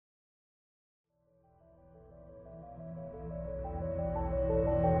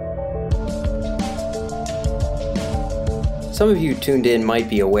Some of you tuned in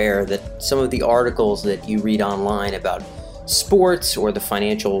might be aware that some of the articles that you read online about sports or the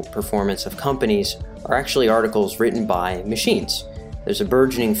financial performance of companies are actually articles written by machines. There's a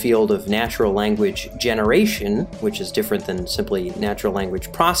burgeoning field of natural language generation, which is different than simply natural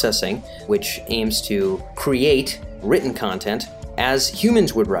language processing, which aims to create written content as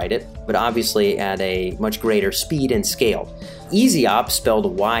humans would write it, but obviously at a much greater speed and scale. Easyop,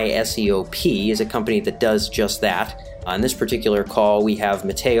 spelled YSEOP, is a company that does just that. On this particular call, we have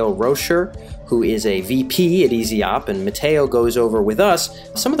Matteo Roscher, who is a VP at Easyop, and Matteo goes over with us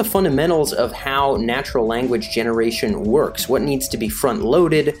some of the fundamentals of how natural language generation works, what needs to be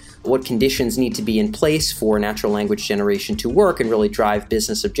front-loaded, what conditions need to be in place for natural language generation to work and really drive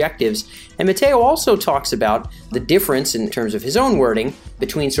business objectives. And Matteo also talks about the difference in terms of his own wording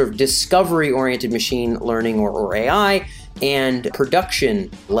between sort of discovery-oriented machine learning or AI and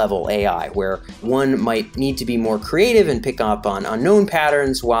production-level AI, where one might need to be more creative and pick up on unknown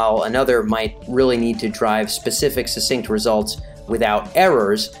patterns, while another might really need to drive specific, succinct results without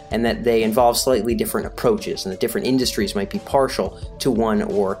errors, and that they involve slightly different approaches, and that different industries might be partial to one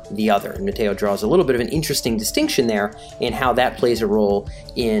or the other. And Matteo draws a little bit of an interesting distinction there in how that plays a role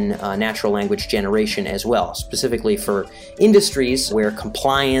in natural language generation as well, specifically for industries where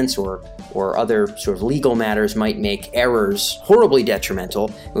compliance or other sort of legal matters might make errors horribly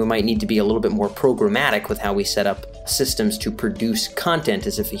detrimental. We might need to be a little bit more programmatic with how we set up systems to produce content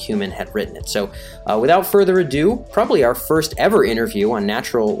as if a human had written it. So without further ado, probably our first ever interview on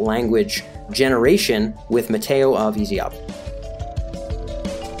natural language generation with Matteo of Easyop.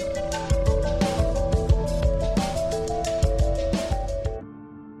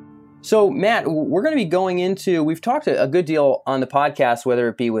 So, Matt, we're going to be going into, we've talked a good deal on the podcast, whether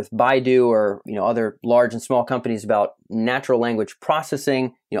it be with Baidu or, other large and small companies about natural language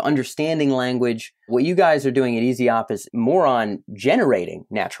processing, understanding language. What you guys are doing at Easyop is more on generating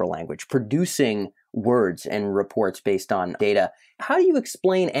natural language, producing words and reports based on data. How do you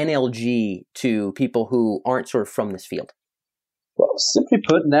explain NLG to people who aren't sort of from this field? Well, simply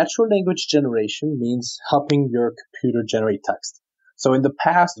put, natural language generation means helping your computer generate text. So in the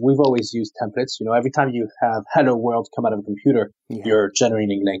past, we've always used templates. Every time you have hello world come out of a computer, You're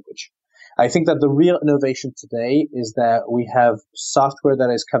generating language. I think that the real innovation today is that we have software that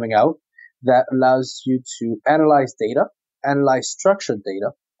is coming out that allows you to analyze data, analyze structured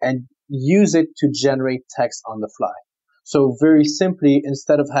data, and use it to generate text on the fly. So very simply,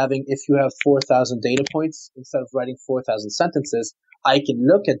 instead of having, if you have 4,000 data points, instead of writing 4,000 sentences, I can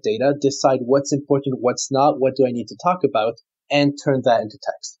look at data, decide what's important, what's not, what do I need to talk about, and turn that into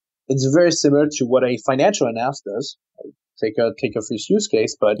text. It's very similar to what a financial analyst does. Take a first use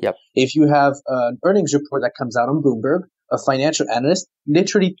case, but If you have an earnings report that comes out on Bloomberg, a financial analyst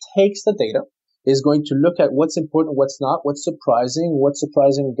literally takes the data, is going to look at what's important, what's not, what's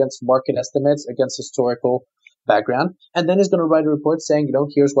surprising against market estimates, against historical background, and then is going to write a report saying,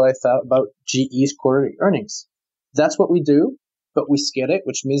 here's what I thought about GE's quarterly earnings. That's what we do, but we scale it,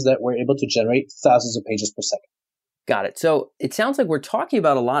 which means that we're able to generate thousands of pages per second. Got it. So it sounds like we're talking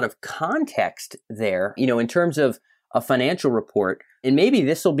about a lot of context there, in terms of a financial report. And maybe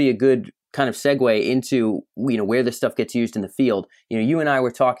this will be a good kind of segue into, where this stuff gets used in the field. You and I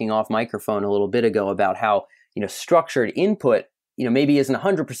were talking off microphone a little bit ago about how, structured input, maybe isn't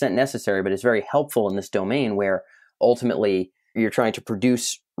 100% necessary, but is very helpful in this domain where ultimately you're trying to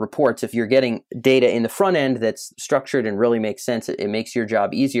produce reports. If you're getting data in the front end that's structured and really makes sense, it makes your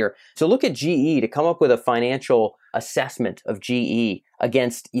job easier. So look at GE to come up with a financial assessment of GE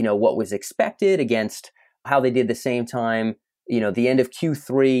against, what was expected, against how they did the same time, the end of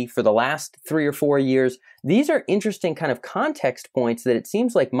Q3 for the last 3 or 4 years. These are interesting kind of context points that it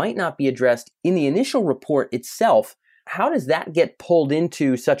seems like might not be addressed in the initial report itself. How does that get pulled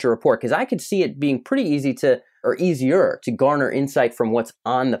into such a report? Because I could see it being pretty easier to garner insight from what's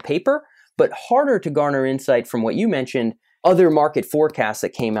on the paper, but harder to garner insight from what you mentioned, other market forecasts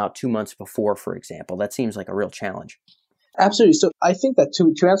that came out 2 months before, for example. That seems like a real challenge. Absolutely. So I think that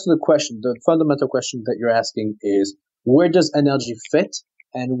to answer the question, the fundamental question that you're asking is, where does NLG fit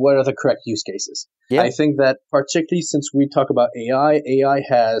and what are the correct use cases? Yeah. I think that particularly since we talk about AI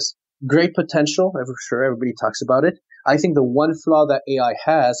has great potential. I'm sure everybody talks about it. I think the one flaw that AI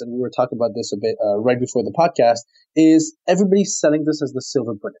has, and we were talking about this a bit right before the podcast, is everybody's selling this as the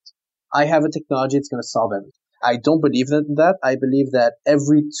silver bullet. I have a technology, it's going to solve everything. I don't believe in that. I believe that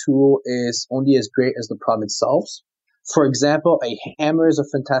every tool is only as great as the problem it solves. For example, a hammer is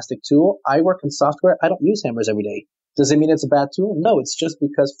a fantastic tool. I work in software. I don't use hammers every day. Does it mean it's a bad tool? No, it's just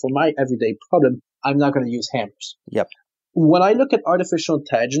because for my everyday problem, I'm not going to use hammers. Yep. When I look at artificial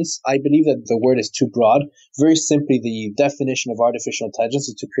intelligence, I believe that the word is too broad. Very simply, the definition of artificial intelligence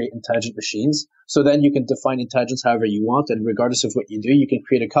is to create intelligent machines. So then you can define intelligence however you want, and regardless of what you do, you can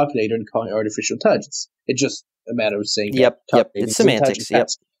create a calculator and call it artificial intelligence. It's just a matter of saying Yep. It's semantics. Yep.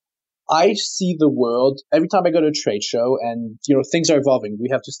 I see the world every time I go to a trade show, and things are evolving. We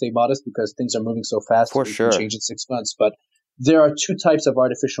have to stay modest because things are moving so fast. For sure. Can change in 6 months. But there are two types of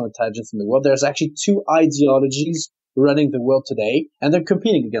artificial intelligence in the world. There's actually two ideologies running the world today, and they're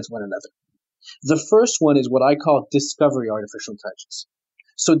competing against one another. The first one is what I call discovery artificial intelligence.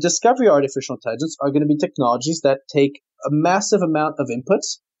 So discovery artificial intelligence are going to be technologies that take a massive amount of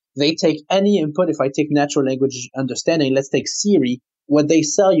inputs. They take any input. If I take natural language understanding, let's take Siri. What they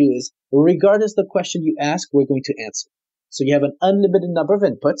sell you is, regardless of the question you ask, we're going to answer. So you have an unlimited number of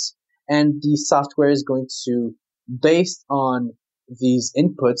inputs, and the software is going to, based on these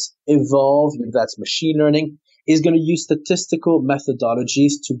inputs, evolve. If that's machine learning, is going to use statistical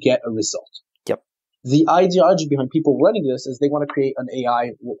methodologies to get a result. Yep. The ideology behind people running this is they want to create an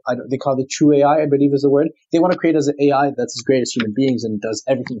AI. They call it true AI, I believe is the word. They want to create as an AI that's as great as human beings and does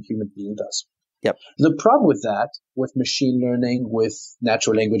everything a human being does. Yep. The problem with that, with machine learning, with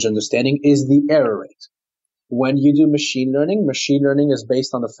natural language understanding, is the error rate. When you do machine learning is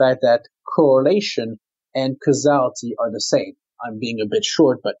based on the fact that correlation and causality are the same. I'm being a bit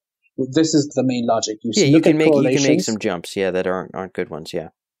short, but this is the main logic. You can make some jumps, that aren't good ones, yeah.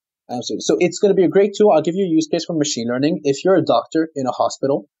 Absolutely. So it's going to be a great tool. I'll give you a use case for machine learning. If you're a doctor in a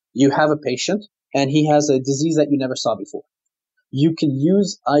hospital, you have a patient, and he has a disease that you never saw before. You can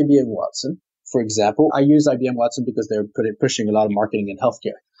use IBM Watson. For example, I use IBM Watson because they're pushing a lot of marketing in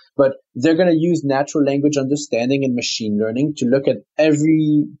healthcare. But they're going to use natural language understanding and machine learning to look at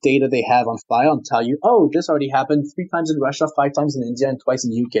every data they have on file and tell you, oh, this already happened 3 times in Russia, 5 times in India, and twice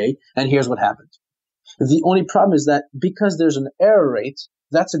in the UK, and here's what happened. The only problem is that because there's an error rate,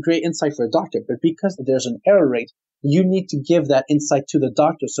 that's a great insight for a doctor, but because there's an error rate, you need to give that insight to the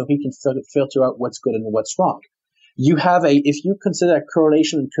doctor so he can filter out what's good and what's wrong. If you consider that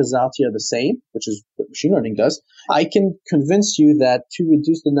correlation and causality are the same, which is what machine learning does, I can convince you that to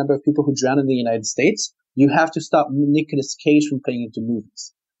reduce the number of people who drown in the United States, you have to stop Nicolas Cage from playing into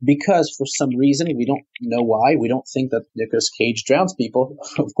movies. Because for some reason, we don't know why, we don't think that Nicolas Cage drowns people.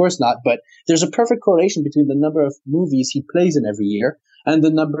 Of course not, but there's a perfect correlation between the number of movies he plays in every year and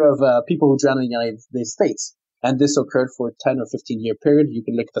the number of people who drown in the United States. And this occurred for a 10 or 15-year period. You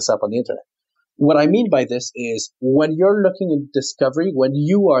can look this up on the internet. What I mean by this is when you're looking at discovery, when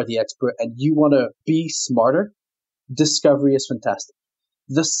you are the expert and you want to be smarter, discovery is fantastic.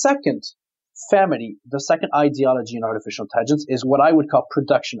 The second family, the second ideology in artificial intelligence is what I would call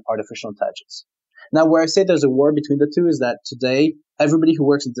production artificial intelligence. Now, where I say there's a war between the two is that today, everybody who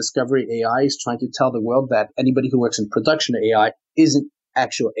works in discovery AI is trying to tell the world that anybody who works in production AI isn't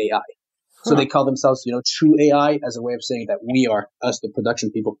actual AI. So they call themselves, true AI as a way of saying that we are, us, the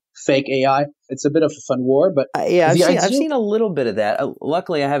production people, fake AI. It's a bit of a fun war, but I've seen a little bit of that.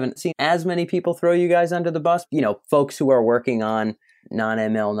 Luckily, I haven't seen as many people throw you guys under the bus. Folks who are working on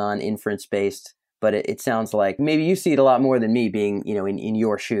non-ML, non-inference based. But it sounds like maybe you see it a lot more than me being, in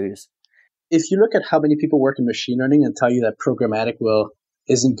your shoes. If you look at how many people work in machine learning and tell you that programmatic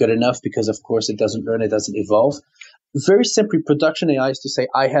isn't good enough because, of course, it doesn't learn, it doesn't evolve. Very simply, production AI is to say,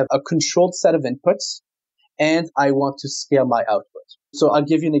 I have a controlled set of inputs and I want to scale my output. So I'll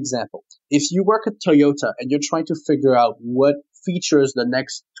give you an example. If you work at Toyota and you're trying to figure out what features the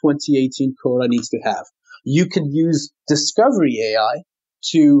next 2018 Corolla needs to have, you can use discovery AI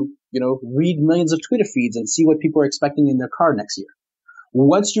to, read millions of Twitter feeds and see what people are expecting in their car next year.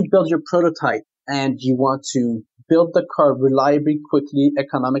 Once you build your prototype and you want to build the car reliably, quickly,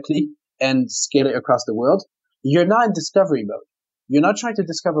 economically, and scale it across the world, you're not in discovery mode. You're not trying to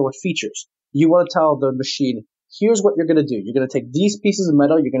discover what features. You want to tell the machine, here's what you're going to do. You're going to take these pieces of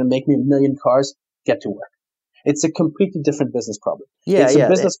metal. You're going to make me 1 million cars. Get to work. It's a completely different business problem. It's a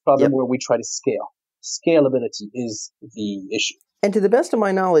business problem where we try to scale. Scalability is the issue. And to the best of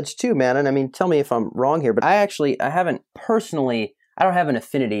my knowledge too, man, and I mean, tell me if I'm wrong here, but I haven't personally, I don't have an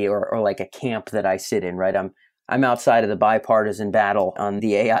affinity or like a camp that I sit in, right? I'm outside of the bipartisan battle on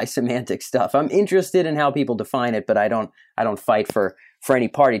the AI semantic stuff. I'm interested in how people define it, but I don't fight for any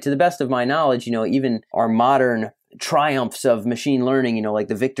party. To the best of my knowledge, even our modern triumphs of machine learning, like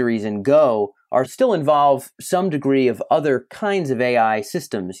the victories in Go, are still involve some degree of other kinds of AI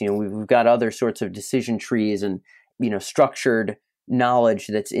systems. We've got other sorts of decision trees and, structured knowledge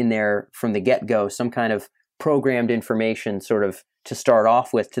that's in there from the get-go, some kind of programmed information sort of to start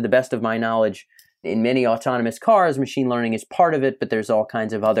off with. To the best of my knowledge, in many autonomous cars, machine learning is part of it, but there's all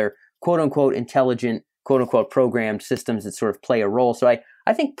kinds of other quote-unquote intelligent quote unquote programmed systems that sort of play a role. So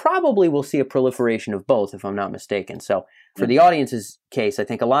I think probably we'll see a proliferation of both, if I'm not mistaken. So for the audience's case, I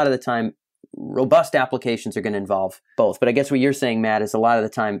think a lot of the time robust applications are going to involve both. But I guess what you're saying, Matt, is a lot of the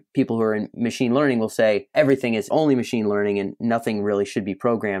time people who are in machine learning will say everything is only machine learning and nothing really should be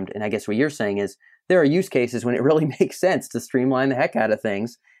programmed. And I guess what you're saying is there are use cases when it really makes sense to streamline the heck out of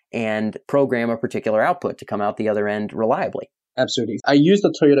things and program a particular output to come out the other end reliably. Absolutely. I use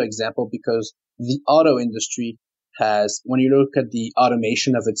the Toyota example because the auto industry has, when you look at the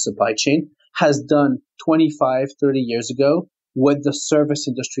automation of its supply chain, has done 25, 30 years ago what the service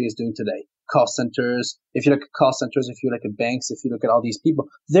industry is doing today. Call centers, if you look at call centers, if you look at banks, if you look at all these people,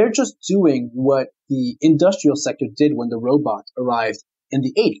 they're just doing what the industrial sector did when the robot arrived in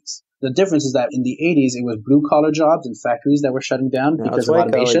the 80s. The difference is that in the 80s, it was blue-collar jobs and factories that were shutting down because of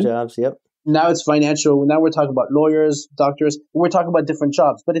automation. Jobs, yep. Now it's financial. Now we're talking about lawyers, doctors. We're talking about different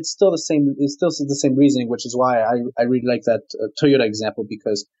jobs, but it's still the same. It's still the same reasoning, which is why I really like that Toyota example,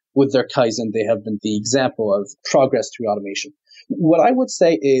 because with their Kaizen, they have been the example of progress through automation. What I would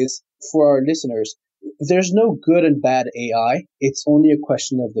say is, for our listeners, there's no good and bad AI. It's only a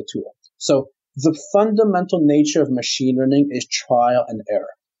question of the tool. So the fundamental nature of machine learning is trial and error.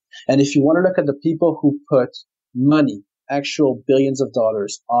 And if you want to look at the people who put money, actual billions of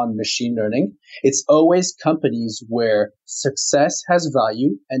dollars on machine learning, it's always companies where success has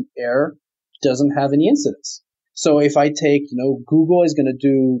value and error doesn't have any incidence. So if I take, Google is going to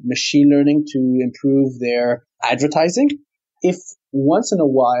do machine learning to improve their advertising. If once in a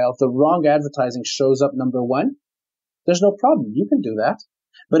while the wrong advertising shows up number one, there's no problem. You can do that.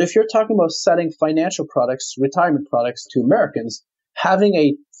 But if you're talking about selling financial products, retirement products to Americans, having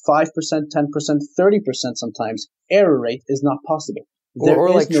a 5%, 10%, 30% sometimes error rate is not possible. Or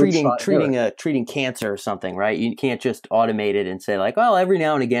like treating cancer or something, right? You can't just automate it and say like, well, every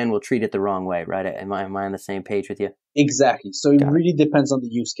now and again we'll treat it the wrong way, right? Am I on the same page with you? Exactly. So it really depends on the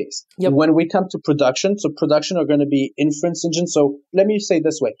use case. Yep. When we come to production, so production are going to be inference engines. So let me say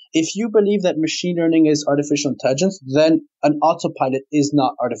this way. If you believe that machine learning is artificial intelligence, then an autopilot is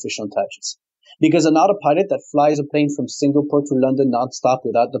not artificial intelligence. Because an autopilot that flies a plane from Singapore to London nonstop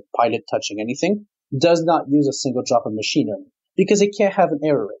without the pilot touching anything does not use a single drop of machine learning, because it can't have an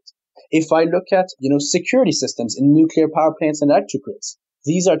error rate. If I look at, security systems in nuclear power plants and electric grids,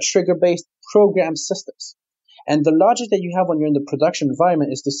 these are trigger-based program systems. And the logic that you have when you're in the production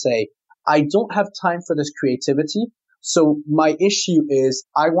environment is to say, I don't have time for this creativity. So my issue is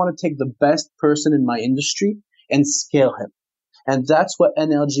I want to take the best person in my industry and scale him. And that's what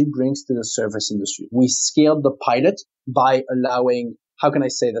NLG brings to the service industry. We scaled the pilot by allowing, how can I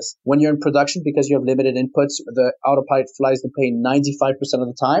say this? When you're in production, because you have limited inputs, the autopilot flies the plane 95% of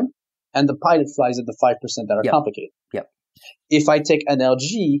the time, and the pilot flies at the 5% that are complicated. Yep. If I take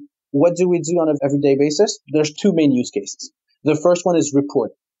NLG, what do we do on an everyday basis? There's two main use cases. The first one is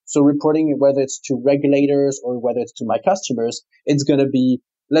reporting. So reporting, whether it's to regulators or whether it's to my customers, it's going to be,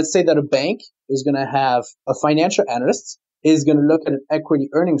 let's say that a bank is going to have a financial analyst is going to look at an equity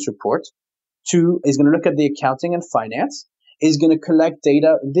earnings report. Two is going to look at the accounting and finance, is going to collect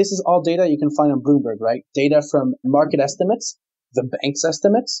data. This is all data you can find on Bloomberg, right? Data from market estimates, the bank's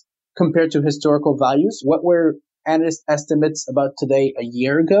estimates, compared to historical values. What were analyst estimates about today a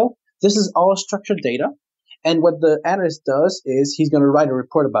year ago? This is all structured data. And what the analyst does is he's going to write a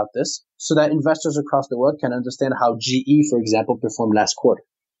report about this so that investors across the world can understand how GE, for example, performed last quarter.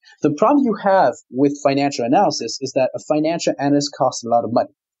 The problem you have with financial analysis is that a financial analyst costs a lot of money.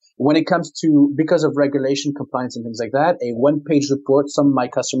 When it comes to, because of regulation, compliance, and things like that, a one-page report, some of my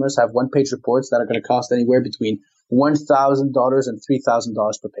customers have one-page reports that are going to cost anywhere between $1,000 and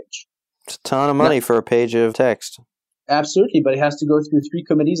 $3,000 per page. It's a ton of money for a page of text. Absolutely, but it has to go through 3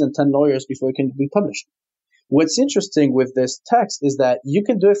 committees and 10 lawyers before it can be published. What's interesting with this text is that you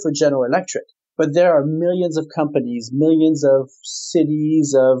can do it for General Electric, but there are millions of companies, millions of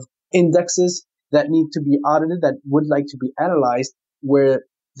cities, of indexes that need to be audited, that would like to be analyzed, where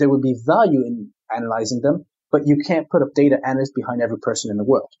there would be value in analyzing them, but you can't put a data analyst behind every person in the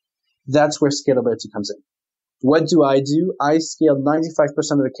world. That's where scalability comes in. What do? I scale 95%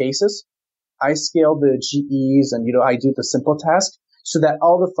 of the cases. I scale the GEs and, I do the simple task so that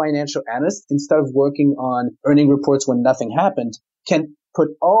all the financial analysts, instead of working on earning reports when nothing happened, can put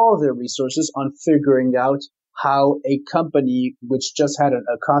all their resources on figuring out how a company which just had an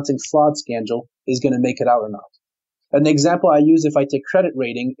accounting fraud scandal is going to make it out or not. An example I use if I take credit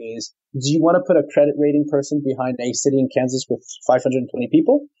rating is, do you want to put a credit rating person behind a city in Kansas with 520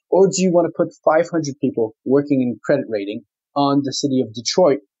 people? Or do you want to put 500 people working in credit rating on the city of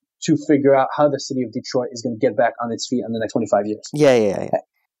Detroit to figure out how the city of Detroit is going to get back on its feet in the next 25 years? Yeah.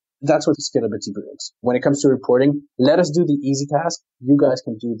 That's what scalability brings. When it comes to reporting, let us do the easy task. You guys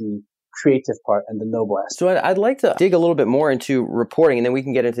can do the creative part and the noble aspect. So I'd like to dig a little bit more into reporting, and then we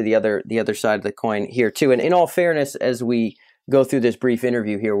can get into the other side of the coin here too. And in all fairness, as we go through this brief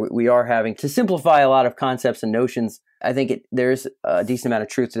interview here, we are having to simplify a lot of concepts and notions. I think there's a decent amount of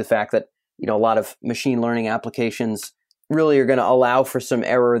truth to the fact that, a lot of machine learning applications really are going to allow for some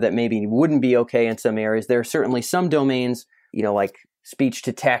error that maybe wouldn't be okay in some areas. There are certainly some domains, like speech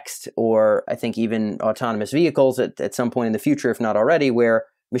to text, or I think even autonomous vehicles at some point in the future, if not already, where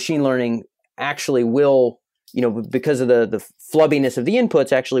machine learning actually will, because of the flubbiness of the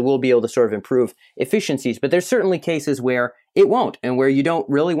inputs, actually will be able to sort of improve efficiencies. But there's certainly cases where it won't, and where you don't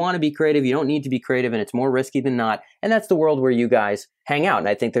really want to be creative, you don't need to be creative, and it's more risky than not. And that's the world where you guys hang out. And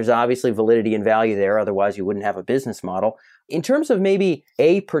I think there's obviously validity and value there. Otherwise, you wouldn't have a business model. In terms of maybe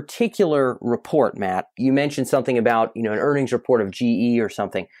a particular report, Matt, you mentioned something about, an earnings report of GE or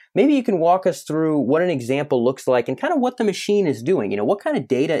something. Maybe you can walk us through what an example looks like and kind of what the machine is doing. What kind of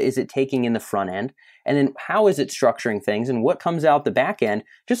data is it taking in the front end? And then how is it structuring things and what comes out the back end,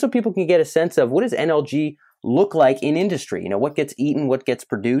 just so people can get a sense of what does NLG look like in industry? What gets eaten, what gets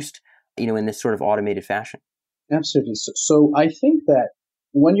produced, in this sort of automated fashion? Absolutely. So I think that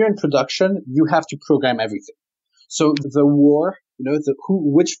when you're in production, you have to program everything. So the war,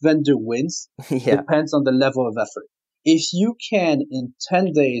 which vendor wins depends on the level of effort. If you can, in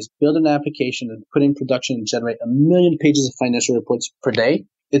 10 days, build an application and put in production and generate 1 million pages of financial reports per day,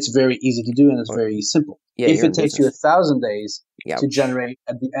 it's very easy to do and it's very simple. If it takes you 1,000 days to generate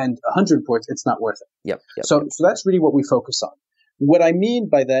at the end 100 reports, it's not worth it. So that's really what we focus on. What I mean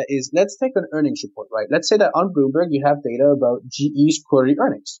by that is, let's take an earnings report, right? Let's say that on Bloomberg, you have data about GE's quarterly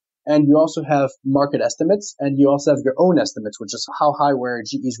earnings. And you also have market estimates, and you also have your own estimates, which is how high were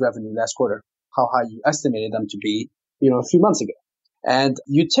GE's revenue last quarter, how high you estimated them to be, a few months ago. And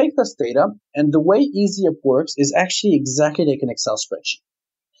you take this data, and the way EasyUp works is actually exactly like an Excel spreadsheet.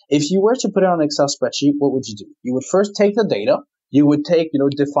 If you were to put it on an Excel spreadsheet, what would you do? You would first take the data. You would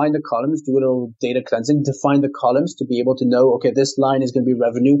define the columns, do a little data cleansing, define the columns to be able to know, okay, this line is going to be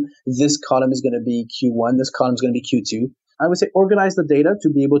revenue, this column is going to be Q1, this column is going to be Q2. I would say organize the data to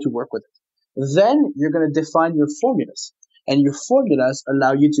be able to work with it. Then you're going to define your formulas. And your formulas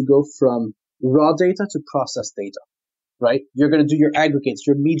allow you to go from raw data to processed data, right? You're going to do your aggregates,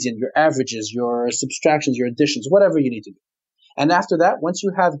 your median, your averages, your subtractions, your additions, whatever you need to do. And after that, once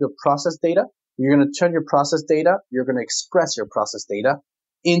you have your processed data, you're going to turn your processed data, you're going to express your processed data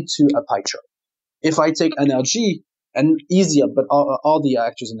into a pie chart. If I take NLG and EasyUp, but all the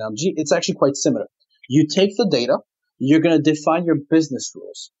actors in NLG, it's actually quite similar. You take the data, you're going to define your business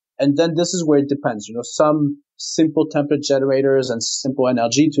rules. And then this is where it depends. Some simple template generators and simple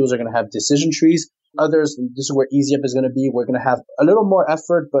NLG tools are going to have decision trees. Others, this is where EasyUp is going to be. We're going to have a little more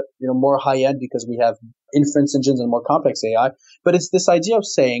effort, but, more high end because we have inference engines and more complex AI. But it's this idea of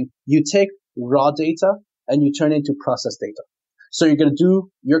saying you take raw data and you turn it into processed data. So you're going to do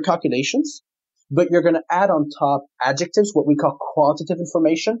your calculations, but you're going to add on top adjectives, what we call qualitative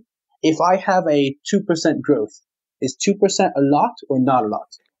information. If I have a 2% growth, is 2% a lot or not a lot?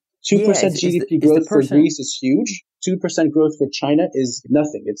 2% GDP growth for Greece is huge. 2% growth for China is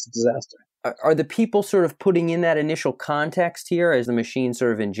nothing. It's a disaster. Are the people sort of putting in that initial context here as the machine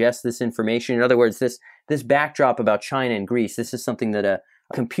sort of ingests this information? In other words, this backdrop about China and Greece, this is something that a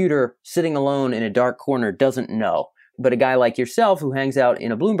computer sitting alone in a dark corner doesn't know. But a guy like yourself who hangs out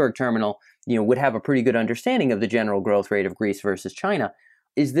in a Bloomberg terminal, would have a pretty good understanding of the general growth rate of Greece versus China.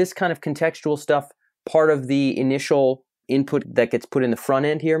 Is this kind of contextual stuff part of the initial input that gets put in the front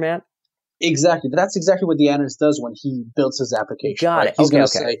end here, Matt? Exactly. That's exactly what the analyst does when he builds his application. Got it. He's going to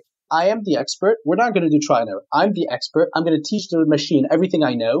say, I am the expert. We're not going to do trial and error. I'm the expert. I'm going to teach the machine everything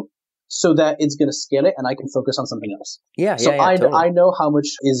I know so that it's going to scale it and I can focus on something else. Totally. I know how much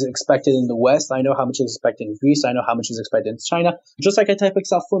is expected in the West. I know how much is expected in Greece. I know how much is expected in China. Just like I type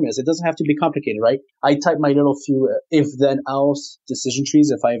Excel formulas. It doesn't have to be complicated, right? I type my little few if then else decision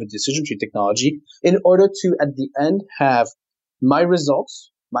trees if I have a decision tree technology in order to at the end have my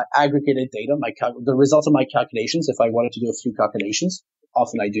results, my aggregated data, the results of my calculations if I wanted to do a few calculations.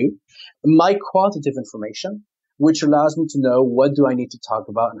 Often I do. My quantitative information, which allows me to know what do I need to talk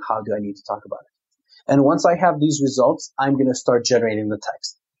about and how do I need to talk about it. And once I have these results, I'm going to start generating the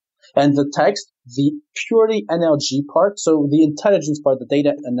text. And the text, the purely NLG part, so the intelligence part, the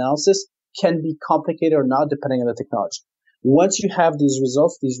data analysis, can be complicated or not depending on the technology. Once you have these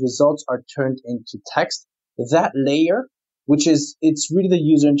results are turned into text. That layer, it's really the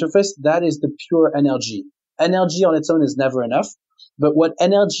user interface, that is the pure NLG. NLG on its own is never enough. But what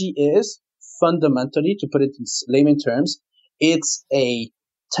NLG is, fundamentally, to put it in layman terms, it's a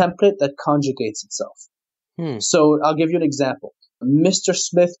template that conjugates itself. So I'll give you an example. Mr.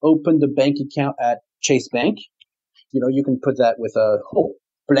 Smith opened a bank account at Chase Bank. You can put that with a whole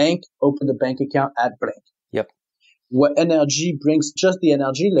blank, opened a bank account at blank. Yep. What NLG brings, just the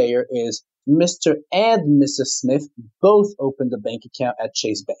NLG layer, is Mr. and Mrs. Smith both opened a bank account at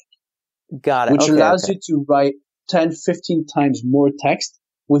Chase Bank. Got it. Which allows you to write 10, 15 times more text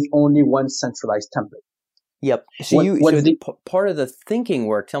with only one centralized template. Yep. So part of the thinking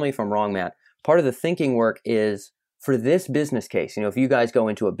work, tell me if I'm wrong, Matt, part of the thinking work is for this business case, if you guys go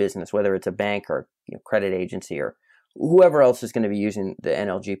into a business, whether it's a bank or credit agency or whoever else is going to be using the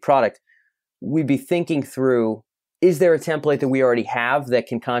NLG product, we'd be thinking through, is there a template that we already have that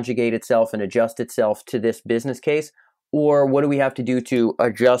can conjugate itself and adjust itself to this business case? Or what do we have to do to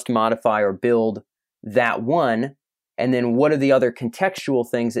adjust, modify, or build that one? And then what are the other contextual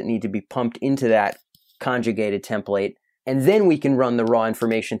things that need to be pumped into that conjugated template? And then we can run the raw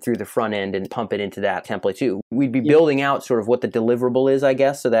information through the front end and pump it into that template too. We'd be building out sort of what the deliverable is, I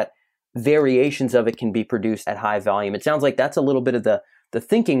guess, so that variations of it can be produced at high volume. It sounds like that's a little bit of the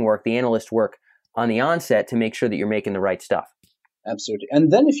thinking work, the analyst work on the onset to make sure that you're making the right stuff. Absolutely.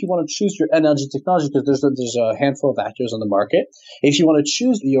 And then if you want to choose your NLG technology, because there's a handful of actors on the market, if you want to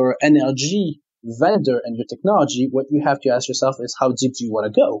choose your NLG vendor and your technology, what you have to ask yourself is, how deep do you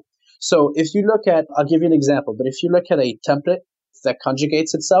want to go? So if you look at, I'll give you an example, but if you look at a template that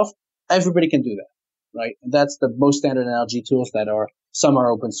conjugates itself, everybody can do that, right? And that's the most standard NLG tools some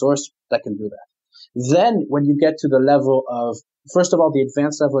are open source that can do that. Then when you get to the level of, first of all, the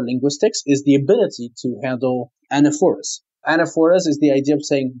advanced level of linguistics is the ability to handle anaphoras. Anaphoras is the idea of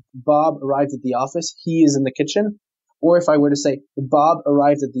saying Bob arrived at the office, he is in the kitchen. Or if I were to say Bob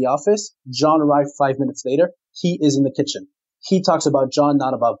arrived at the office, John arrived 5 minutes later, he is in the kitchen. He talks about John,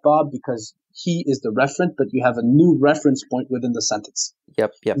 not about Bob, because he is the referent, but you have a new reference point within the sentence.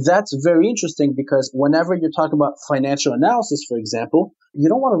 Yep. That's very interesting because whenever you're talking about financial analysis, for example, you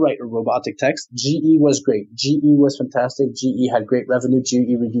don't want to write a robotic text. GE was great. GE was fantastic. GE had great revenue.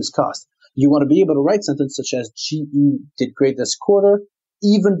 GE reduced cost. You want to be able to write something such as GE did great this quarter.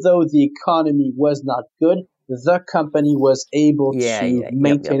 Even though the economy was not good, the company was able to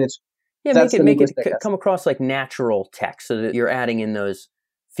maintain its. Yeah, make it come across like natural text so that you're adding in those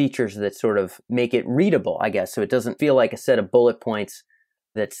features that sort of make it readable, I guess, so it doesn't feel like a set of bullet points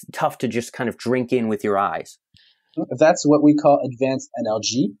that's tough to just kind of drink in with your eyes. That's what we call advanced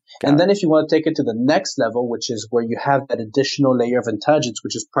NLG. And then if you want to take it to the next level, which is where you have that additional layer of intelligence,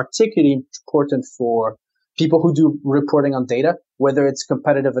 which is particularly important for people who do reporting on data, whether it's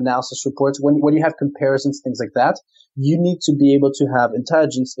competitive analysis reports, when you have comparisons, things like that, you need to be able to have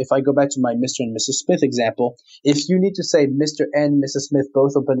intelligence. If I go back to my Mr. and Mrs. Smith example, if you need to say Mr. and Mrs. Smith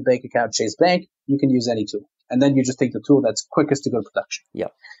both opened a bank account at Chase Bank, you can use any tool. And then you just take the tool that's quickest to go to production.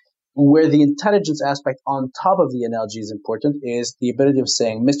 Yep. Where the intelligence aspect on top of the NLG is important is the ability of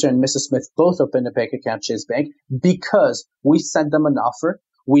saying Mr. and Mrs. Smith both opened a bank account at Chase Bank because we sent them an offer.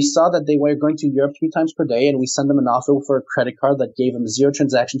 We saw that they were going to Europe 3 times per day, and we sent them an offer for a credit card that gave them 0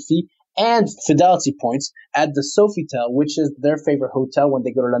 transaction fee and fidelity points at the Sofitel, which is their favorite hotel when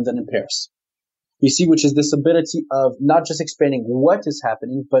they go to London and Paris. You see, which is this ability of not just explaining what is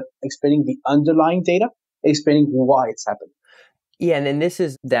happening, but explaining the underlying data, explaining why it's happening. Yeah, and then this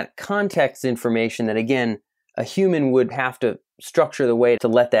is that context information that, again, a human would have to structure the way to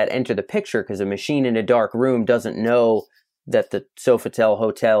let that enter the picture, because a machine in a dark room doesn't know that the Sofitel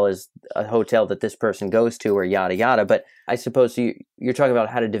hotel is a hotel that this person goes to or yada, yada. But I suppose you're talking about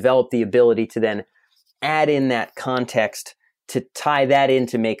how to develop the ability to then add in that context to tie that in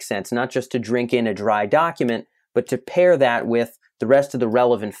to make sense, not just to drink in a dry document, but to pair that with the rest of the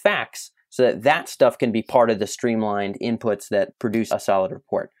relevant facts so that that stuff can be part of the streamlined inputs that produce a solid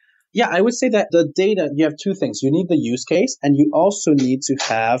report. Yeah, I would say that the data, you have 2 things. You need the use case, and you also need to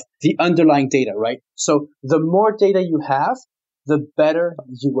have the underlying data, right? So the more data you have, the better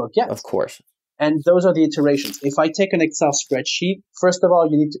you will get. Of course. And those are the iterations. If I take an Excel spreadsheet, first of all,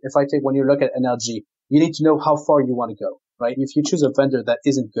 when you look at NLG, you need to know how far you want to go, right? If you choose a vendor that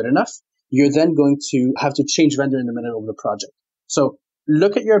isn't good enough, you're then going to have to change vendor in the middle of the project. So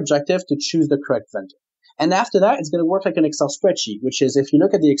look at your objective to choose the correct vendor. And after that, it's going to work like an Excel spreadsheet, which is if you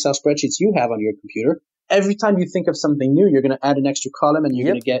look at the Excel spreadsheets you have on your computer, every time you think of something new, you're going to add an extra column and you're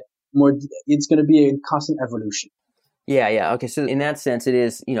going to get more. It's going to be a constant evolution. Yeah. Okay. So in that sense, it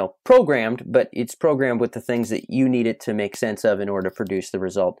is, programmed, but it's programmed with the things that you need it to make sense of in order to produce the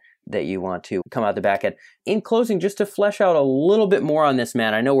result that you want to come out the back end. In closing, just to flesh out a little bit more on this,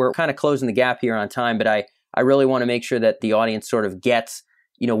 Matt, I know we're kind of closing the gap here on time, but I really want to make sure that the audience sort of gets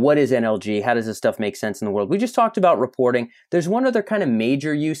what is NLG? How does this stuff make sense in the world? We just talked about reporting. There's one other kind of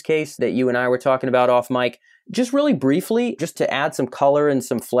major use case that you and I were talking about off mic. Just really briefly, just to add some color and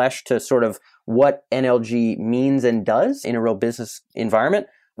some flesh to sort of what NLG means and does in a real business environment.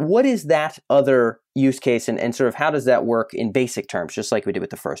 What is that other use case and sort of how does that work in basic terms, just like we did with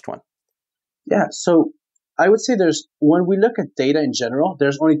the first one? Yeah, so I would say when we look at data in general,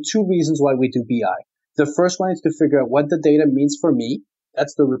 there's only two reasons why we do BI. The first one is to figure out what the data means for me.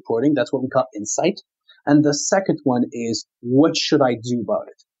 That's the reporting. That's what we call insight. And the second one is what should I do about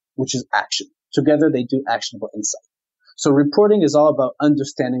it, which is action. Together, they do actionable insight. So reporting is all about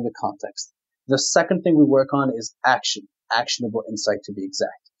understanding the context. The second thing we work on is actionable insight to be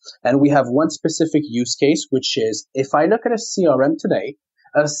exact. And we have one specific use case, which is if I look at a CRM today,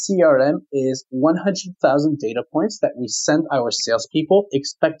 a CRM is 100,000 data points that we send our salespeople,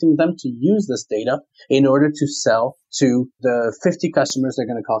 expecting them to use this data in order to sell to the 50 customers they're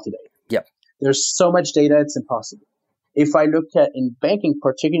going to call today. Yep. There's so much data, it's impossible. If I look at in banking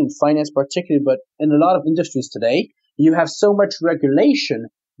particularly, in finance particularly, but in a lot of industries today, you have so much regulation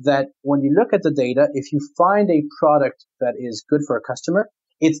that when you look at the data, if you find a product that is good for a customer,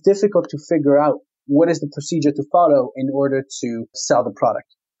 it's difficult to figure out what is the procedure to follow in order to sell the product.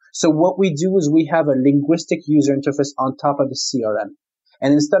 So what we do is we have a linguistic user interface on top of the CRM.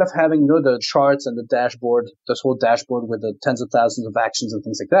 And instead of having, the charts and the dashboard, this whole dashboard with the tens of thousands of actions and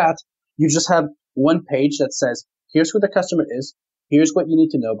things like that, you just have one page that says, here's who the customer is, here's what you need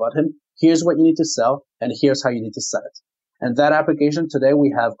to know about him, here's what you need to sell, and here's how you need to sell it. And that application today,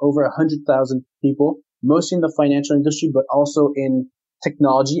 we have over 100,000 people, mostly in the financial industry, but also in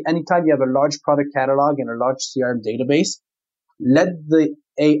technology. Anytime you have a large product catalog and a large CRM database, let the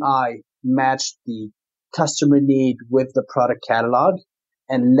AI match the customer need with the product catalog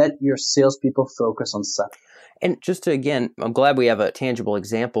and let your salespeople focus on selling. And just to, again, I'm glad we have a tangible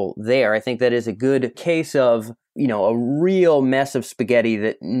example there. I think that is a good case of, a real mess of spaghetti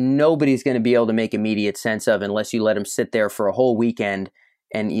that nobody's going to be able to make immediate sense of unless you let them sit there for a whole weekend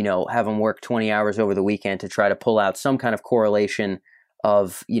and, have them work 20 hours over the weekend to try to pull out some kind of correlation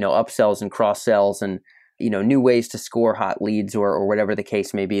of, upsells and cross sells and, new ways to score hot leads or whatever the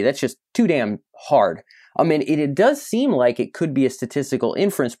case may be. That's just too damn hard. I mean, it does seem like it could be a statistical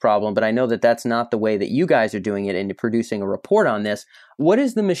inference problem, but I know that that's not the way that you guys are doing it into producing a report on this. What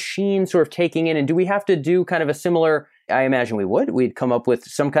is the machine sort of taking in? And do we have to do kind of a similar, I imagine we'd come up with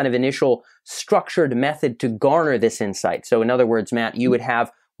some kind of initial structured method to garner this insight. So in other words, Matt, you would have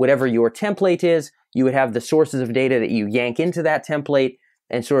whatever your template is, you would have the sources of data that you yank into that template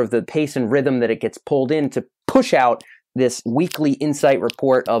and sort of the pace and rhythm that it gets pulled in to push out this weekly insight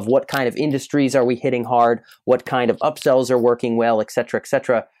report of what kind of industries are we hitting hard, what kind of upsells are working well, et cetera, et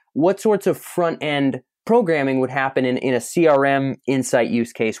cetera. What sorts of front-end programming would happen in a CRM insight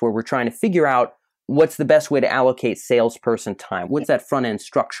use case where we're trying to figure out what's the best way to allocate salesperson time? What's that front-end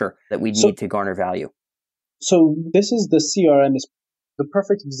structure that we need to garner value? So this is the CRM is the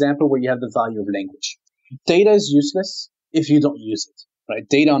perfect example where you have the value of language. Data is useless if you don't use it, right?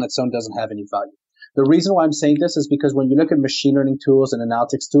 Data on its own doesn't have any value. The reason why I'm saying this is because when you look at machine learning tools and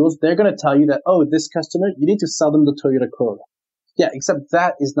analytics tools, they're going to tell you that, this customer, you need to sell them the Toyota Corolla. Yeah, except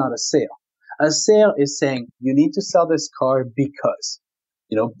that is not a sale. A sale is saying you need to sell this car because,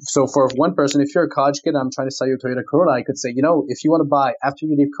 so for one person, if you're a college kid, I'm trying to sell you a Toyota Corolla, I could say, if you want to buy after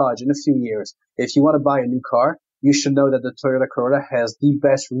you leave college in a few years, if you want to buy a new car, you should know that the Toyota Corolla has the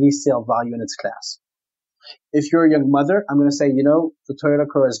best resale value in its class. If you're a young mother, I'm going to say, the Toyota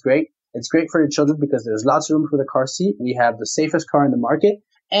Corolla is great. It's great for your children because there's lots of room for the car seat. We have the safest car in the market,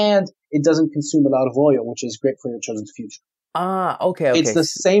 and it doesn't consume a lot of oil, which is great for your children's future. Okay. It's the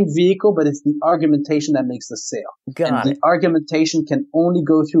same vehicle, but it's the argumentation that makes the sale. The argumentation can only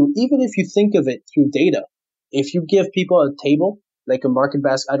go through, even if you think of it through data. If you give people a table, like a market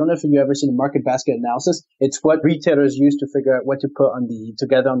basket, I don't know if you've ever seen a market basket analysis. It's what retailers use to figure out what to put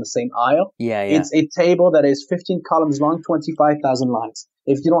together on the same aisle. Yeah. It's a table that is 15 columns long, 25,000 lines.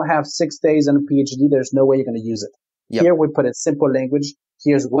 If you don't have 6 days and a PhD, there's no way you're going to use it. Yep. Here we put it simple language.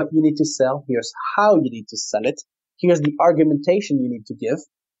 Here's what you need to sell. Here's how you need to sell it. Here's the argumentation you need to give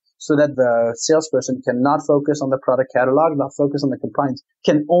so that the salesperson can not focus on the product catalog, not focus on the compliance,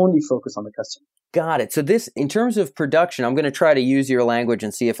 can only focus on the customer. Got it. So this, in terms of production, I'm going to try to use your language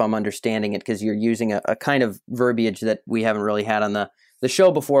and see if I'm understanding it because you're using a kind of verbiage that we haven't really had on the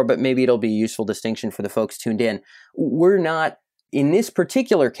show before, but maybe it'll be a useful distinction for the folks tuned in. We're not, in this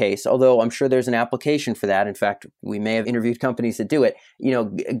particular case, although I'm sure there's an application for that. In fact, we may have interviewed companies that do it,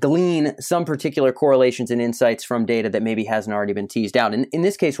 glean some particular correlations and insights from data that maybe hasn't already been teased out. In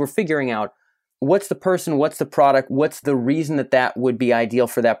this case, we're figuring out what's the person, what's the product, what's the reason that would be ideal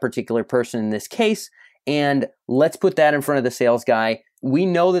for that particular person in this case, and let's put that in front of the sales guy. We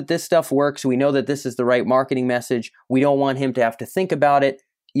know that this stuff works. We know that this is the right marketing message. We don't want him to have to think about it.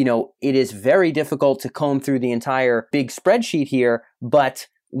 It is very difficult to comb through the entire big spreadsheet here, but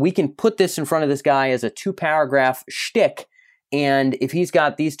we can put this in front of this guy as a 2-paragraph shtick. And if he's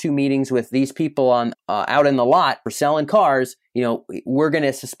got these 2 meetings with these people on out in the lot for selling cars, we're going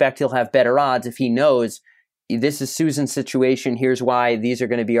to suspect he'll have better odds if he knows this is Susan's situation. Here's why these are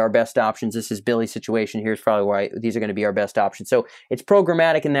going to be our best options. This is Billy's situation. Here's probably why these are going to be our best options. So it's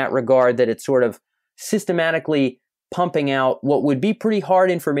programmatic in that regard, that it's sort of systematically pumping out what would be pretty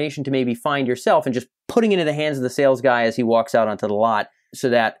hard information to maybe find yourself and just putting it into the hands of the sales guy as he walks out onto the lot, so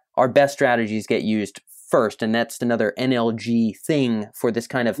that our best strategies get used first. And that's another NLG thing for this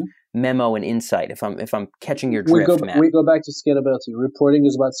kind of memo and insight, if I'm catching your drift, Matt. We go back to scalability. Reporting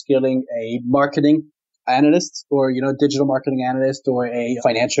is about scaling a marketing analyst, or digital marketing analyst, or a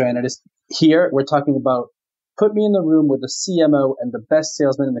financial analyst. Here we're talking about, put me in the room with the CMO and the best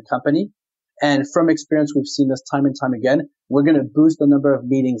salesman in the company. And from experience, we've seen this time and time again. We're going to boost the number of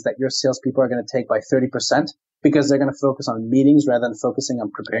meetings that your salespeople are going to take by 30%, because they're going to focus on meetings rather than focusing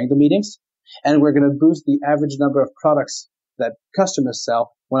on preparing the meetings. And we're going to boost the average number of products that customers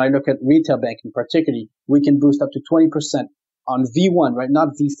sell. When I look at retail banking particularly, we can boost up to 20% on V1, right? Not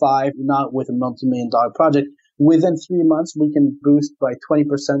V5, not with a multi-million-dollar project. Within 3 months, we can boost by 20%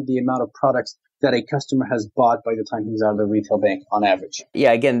 the amount of products that a customer has bought by the time he's out of the retail bank on average.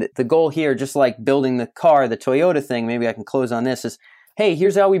 Yeah, again, the goal here, just like building the car, the Toyota thing, maybe I can close on this, is, hey,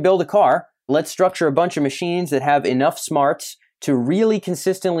 here's how we build a car. Let's structure a bunch of machines that have enough smarts to really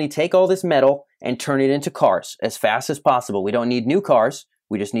consistently take all this metal and turn it into cars as fast as possible. We don't need new cars.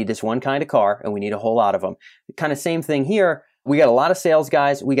 We just need this one kind of car, and we need a whole lot of them. Kind of same thing here. We got a lot of sales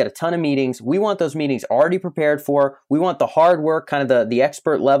guys. We got a ton of meetings. We want those meetings already prepared for. We want the hard work, kind of the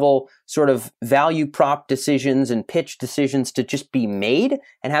expert level sort of value prop decisions and pitch decisions to just be made,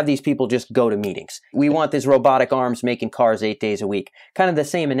 and have these people just go to meetings. We want these robotic arms making cars 8 days a week. Kind of the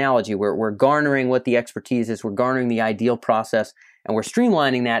same analogy. We're garnering what the expertise is. We're garnering the ideal process, and we're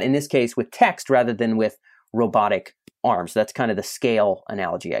streamlining that, in this case, with text rather than with robotic arms. That's kind of the scale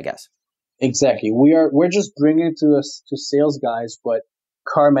analogy, I guess. Exactly. We're just bringing to sales guys what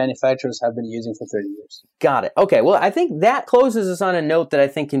car manufacturers have been using for 30 years. Got it. Okay. Well, I think that closes us on a note that I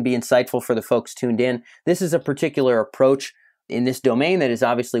think can be insightful for the folks tuned in. This is a particular approach in this domain that is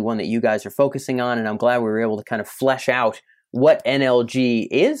obviously one that you guys are focusing on, and I'm glad we were able to kind of flesh out what NLG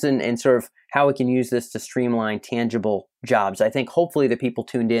is and sort of how we can use this to streamline tangible jobs. I think hopefully the people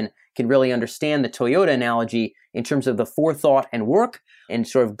tuned in can really understand the Toyota analogy in terms of the forethought and work, and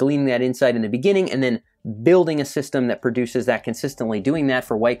sort of gleaning that insight in the beginning, and then building a system that produces that consistently, doing that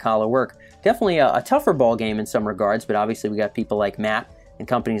for white collar work. Definitely a tougher ball game in some regards, but obviously we got people like Matt and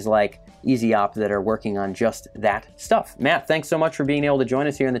companies like EasyOp that are working on just that stuff. Matt, thanks so much for being able to join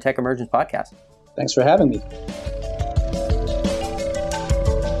us here in the Tech Emergence podcast. Thanks for having me.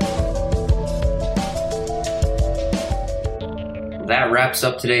 That wraps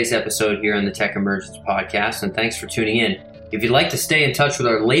up today's episode here on the Tech Emergence podcast, and thanks for tuning in. If you'd like to stay in touch with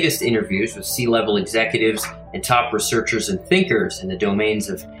our latest interviews with C-level executives and top researchers and thinkers in the domains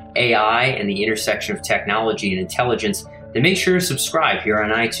of AI and the intersection of technology and intelligence, then make sure to subscribe here on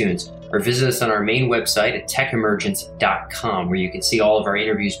iTunes, or visit us on our main website at techemergence.com, where you can see all of our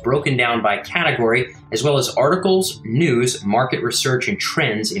interviews broken down by category, as well as articles, news, market research, and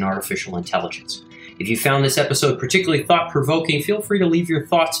trends in artificial intelligence. If you found this episode particularly thought-provoking, feel free to leave your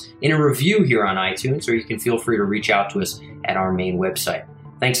thoughts in a review here on iTunes, or you can feel free to reach out to us at our main website.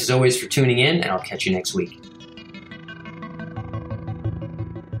 Thanks as always for tuning in, and I'll catch you next week.